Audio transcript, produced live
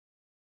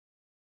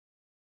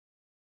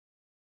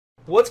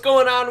What's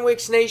going on,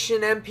 Wix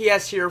Nation?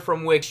 MPS here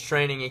from Wix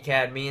Training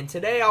Academy, and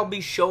today I'll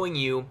be showing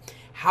you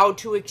how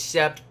to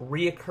accept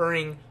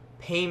reoccurring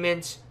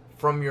payments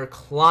from your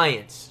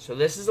clients. So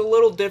this is a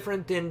little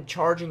different than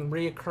charging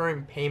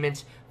reoccurring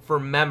payments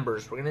for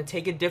members. We're going to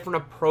take a different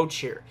approach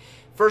here.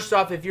 First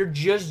off, if you're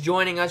just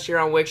joining us here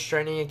on Wix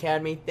Training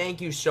Academy,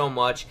 thank you so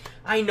much.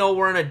 I know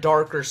we're in a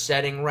darker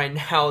setting right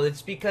now.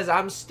 It's because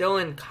I'm still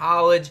in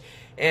college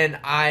and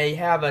I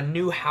have a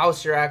new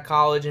house here at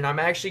college, and I'm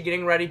actually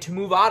getting ready to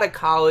move out of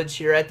college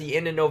here at the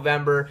end of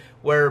November,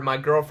 where my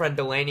girlfriend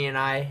Delaney and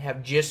I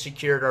have just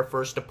secured our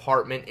first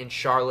apartment in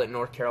Charlotte,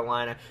 North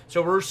Carolina.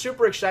 So we're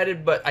super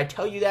excited, but I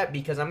tell you that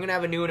because I'm going to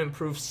have a new and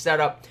improved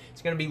setup.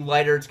 It's going to be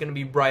lighter, it's going to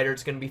be brighter,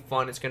 it's going to be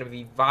fun, it's going to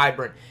be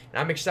vibrant, and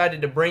I'm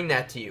excited to bring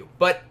that to you.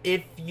 But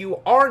if you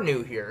are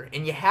new here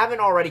and you haven't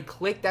already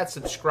clicked that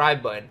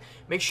subscribe button,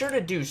 make sure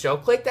to do so.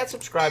 Click that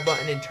subscribe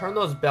button and turn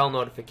those bell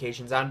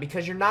notifications on,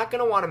 because you're not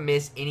going to want to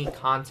miss any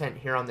content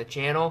here on the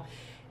channel,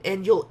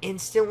 and you'll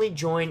instantly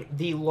join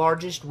the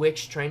largest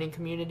Wix training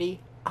community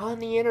on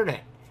the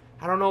internet.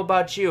 I don't know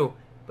about you,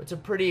 but it's a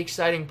pretty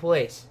exciting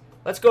place.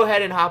 Let's go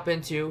ahead and hop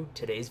into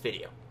today's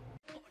video.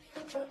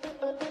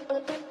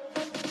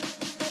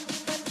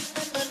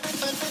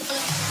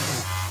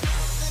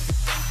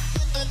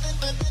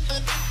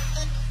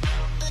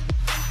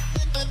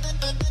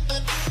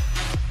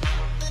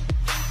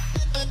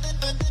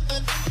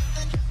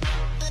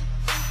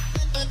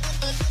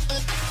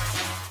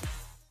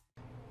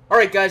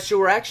 Alright guys, so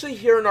we're actually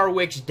here in our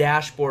Wix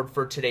dashboard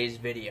for today's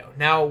video.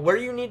 Now, where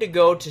you need to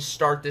go to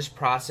start this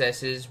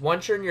process is,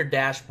 once you're in your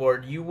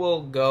dashboard, you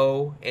will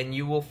go and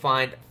you will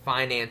find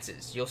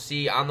Finances. You'll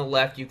see on the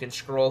left, you can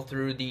scroll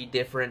through the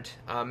different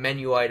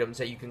menu items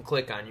that you can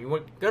click on.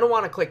 You're going to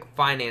want to click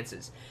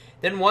Finances.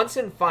 Then once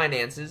in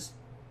Finances,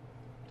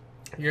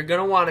 you're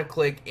going to want to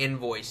click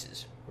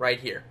Invoices right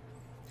here.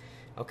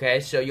 Okay,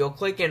 so you'll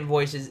click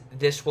Invoices,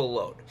 this will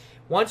load.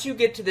 Once you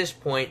get to this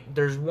point,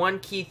 there's one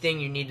key thing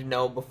you need to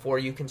know before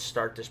you can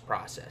start this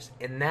process,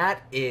 and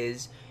that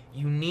is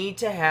you need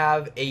to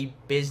have a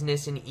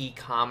business and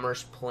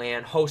e-commerce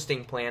plan,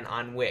 hosting plan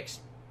on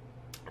Wix.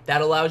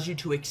 That allows you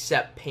to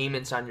accept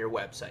payments on your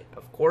website.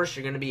 Of course,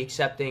 you're going to be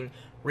accepting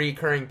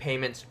recurring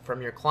payments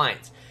from your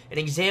clients. An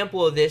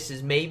example of this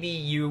is, maybe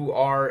you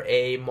are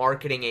a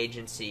marketing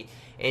agency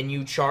and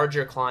you charge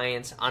your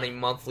clients on a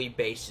monthly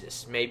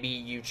basis. Maybe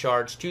you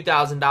charge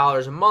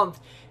 $2,000 a month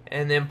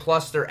and then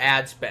plus their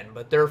ad spend,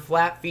 but their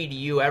flat fee to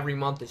you every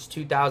month is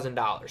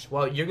 $2,000.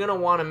 Well, you're going to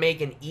want to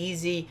make an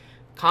easy,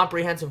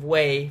 comprehensive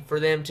way for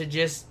them to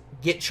just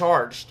get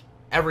charged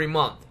every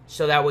month,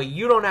 so that way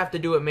you don't have to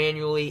do it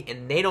manually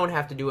and they don't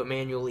have to do it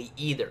manually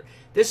either.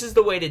 This is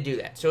the way to do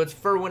that. So it's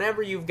for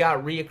whenever you've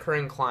got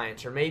reoccurring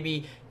clients, or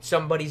maybe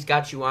somebody's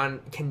got you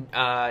on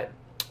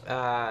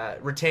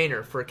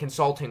retainer for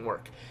consulting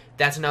work.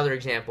 That's another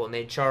example, and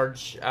they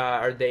charge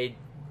or they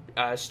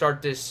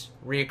start this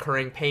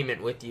reoccurring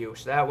payment with you,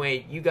 so that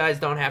way you guys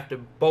don't have to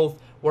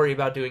both worry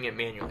about doing it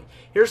manually.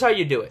 Here's how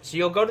you do it. So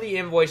you'll go to the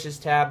Invoices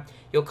tab,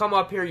 you'll come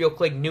up here, you'll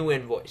click New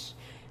Invoice.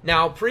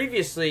 Now,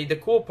 previously, the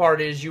cool part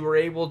is you were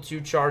able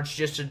to charge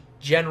just a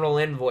general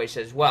invoice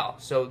as well,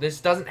 so this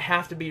doesn't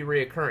have to be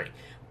reoccurring.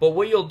 But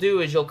what you'll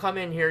do is you'll come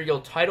in here,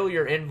 you'll title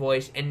your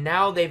invoice, and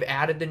now they've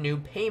added the new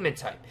payment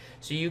type.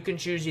 So you can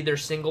choose either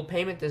single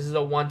payment, this is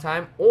a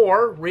one-time,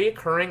 or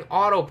reoccurring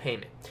auto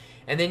payment.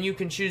 And then you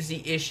can choose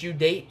the issue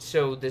date,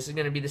 so this is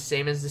going to be the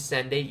same as the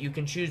send date. You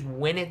can choose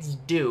when it's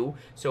due,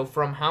 so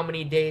from how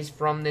many days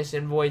from this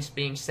invoice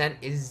being sent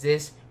is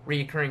this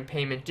recurring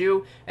payment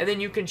due. And then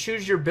you can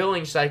choose your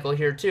billing cycle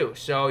here too,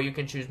 so you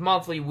can choose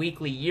monthly,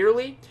 weekly,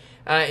 yearly,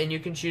 and you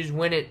can choose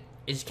when it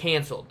is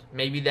canceled.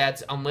 Maybe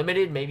that's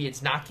unlimited, maybe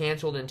it's not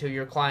canceled until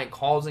your client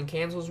calls and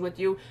cancels with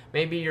you.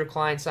 Maybe your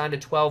client signed a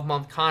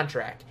 12-month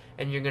contract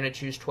and you're going to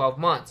choose 12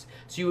 months.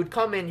 So you would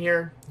come in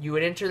here, you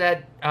would enter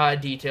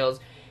that details,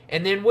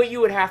 and then what you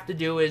would have to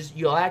do is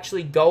you'll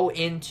actually go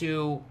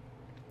into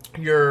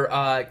your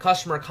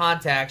customer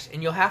contacts,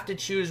 and you'll have to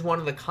choose one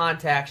of the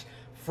contacts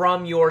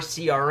from your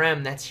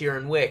CRM that's here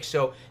in Wix.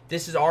 So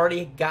this has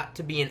already got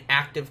to be an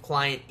active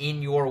client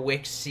in your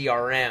Wix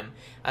CRM,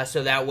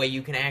 so that way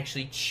you can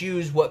actually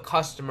choose what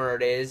customer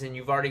it is, and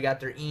you've already got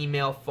their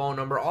email, phone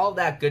number, all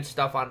that good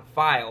stuff on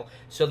file,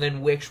 so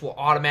then Wix will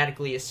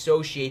automatically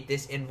associate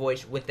this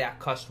invoice with that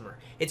customer.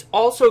 It's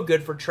also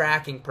good for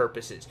tracking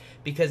purposes,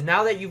 because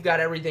now that you've got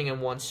everything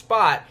in one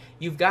spot,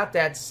 you've got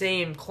that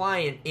same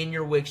client in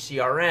your Wix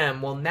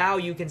CRM. Well, now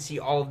you can see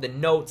all of the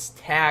notes,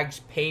 tags,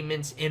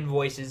 payments,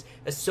 invoices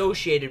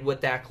associated with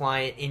that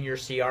client in your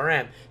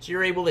CRM. So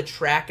you're able to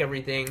track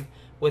everything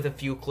with a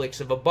few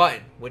clicks of a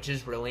button, which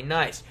is really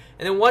nice.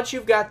 And then once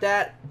you've got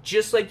that,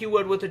 just like you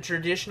would with a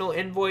traditional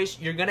invoice,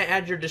 you're going to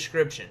add your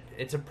description.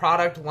 It's a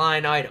product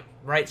line item,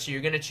 right? So you're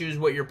going to choose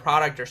what your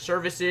product or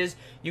service is.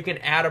 You can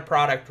add a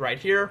product right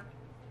here.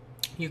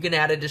 You can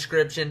add a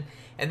description,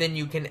 and then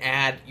you can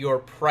add your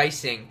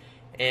pricing,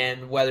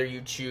 and whether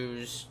you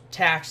choose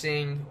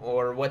taxing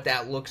or what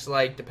that looks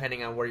like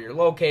depending on where you're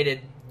located,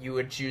 you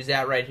would choose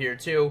that right here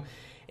too.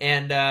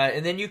 And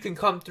then you can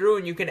come through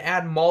and you can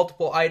add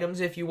multiple items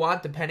if you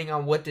want, depending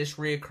on what this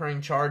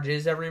reoccurring charge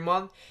is every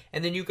month.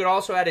 And then you could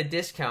also add a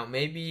discount.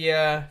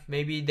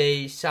 Maybe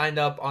they signed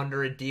up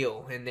under a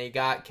deal and they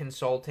got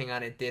consulting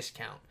on a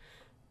discount.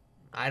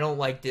 I don't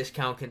like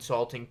discount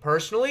consulting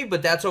personally,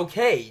 but that's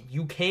okay.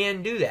 You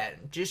can do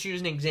that. Just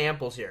using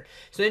examples here.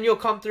 So then you'll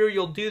come through,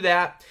 you'll do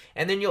that,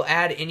 and then you'll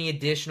add any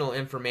additional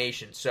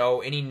information.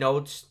 So any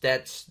notes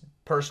that's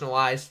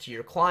personalized to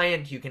your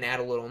client, you can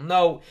add a little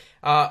note,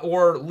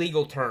 or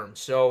legal terms.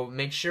 So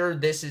make sure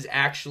this is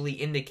actually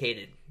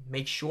indicated.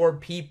 Make sure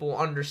people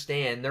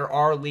understand there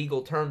are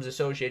legal terms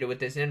associated with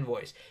this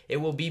invoice. It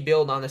will be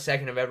billed on the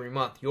 2nd of every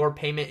month. Your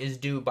payment is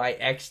due by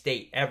X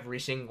date every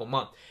single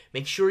month.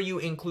 Make sure you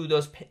include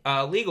those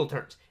legal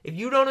terms. If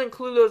you don't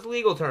include those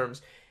legal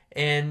terms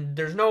and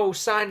there's no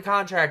signed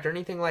contract or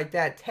anything like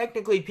that,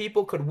 technically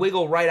people could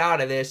wiggle right out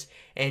of this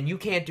and you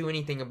can't do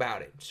anything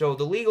about it. So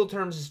the legal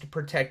terms is to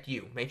protect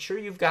you. Make sure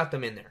you've got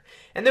them in there.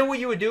 And then what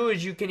you would do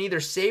is you can either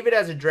save it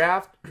as a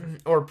draft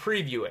or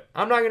preview it.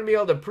 I'm not going to be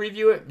able to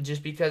preview it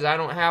just because I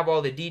don't have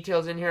all the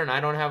details in here and I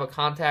don't have a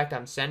contact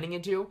I'm sending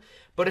it to.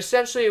 But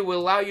essentially it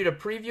will allow you to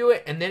preview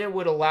it, and then it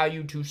would allow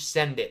you to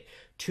send it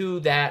to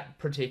that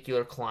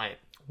particular client.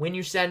 When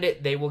you send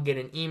it, they will get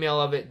an email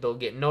of it, they'll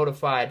get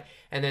notified,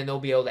 and then they'll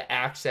be able to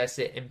access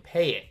it and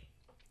pay it.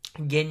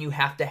 Again, you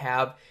have to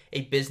have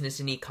a business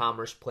and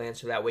e-commerce plan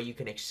so that way you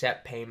can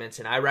accept payments.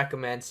 And I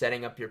recommend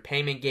setting up your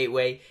payment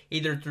gateway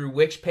either through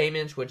Wix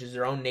Payments, which is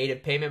their own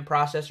native payment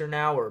processor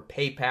now, or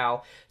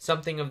PayPal,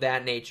 something of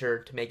that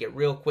nature, to make it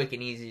real quick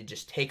and easy to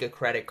just take a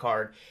credit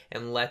card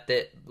and let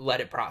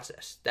it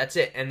process. That's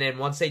it. And then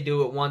once they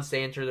do it once,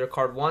 they enter their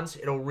card once,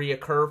 it'll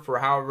reoccur for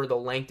however the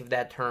length of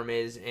that term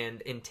is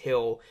and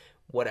until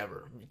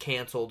whatever,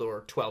 canceled,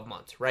 or 12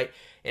 months, right?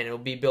 And it'll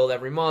be billed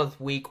every month,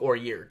 week, or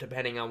year,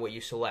 depending on what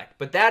you select.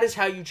 But that is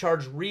how you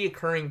charge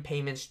reoccurring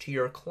payments to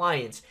your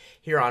clients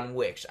here on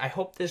Wix. I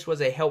hope this was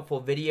a helpful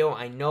video.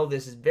 I know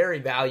this is very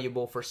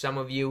valuable for some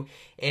of you,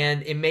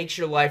 and it makes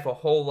your life a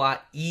whole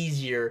lot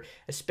easier,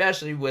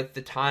 especially with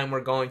the time we're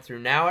going through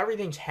now.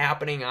 Everything's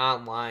happening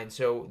online,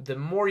 so the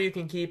more you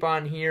can keep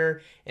on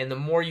here and the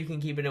more you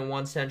can keep it in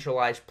one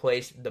centralized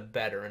place, the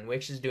better. And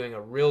Wix is doing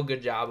a real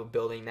good job of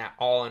building that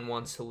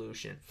all-in-one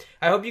solution.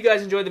 I hope you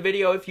guys enjoyed the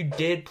video. If you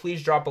did,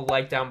 please drop a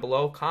like down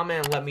below.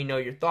 Comment and let me know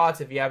your thoughts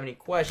if you have any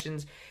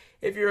questions.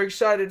 If you're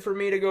excited for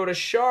me to go to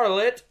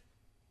Charlotte.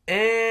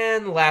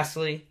 And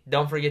lastly,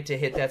 don't forget to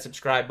hit that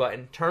subscribe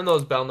button. Turn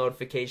those bell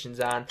notifications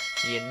on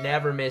so you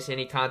never miss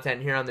any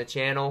content here on the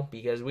channel,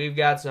 because we've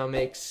got some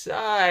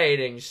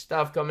exciting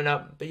stuff coming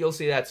up, but you'll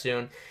see that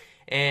soon.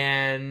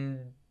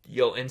 And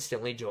you'll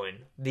instantly join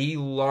the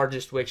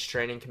largest Wix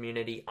training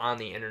community on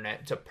the internet.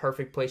 It's a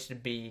perfect place to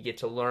be. You get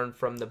to learn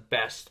from the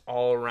best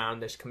all around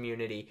this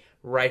community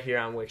right here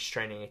on Wix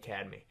Training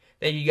Academy.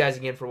 Thank you guys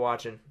again for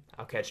watching.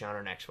 I'll catch you on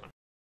our next one.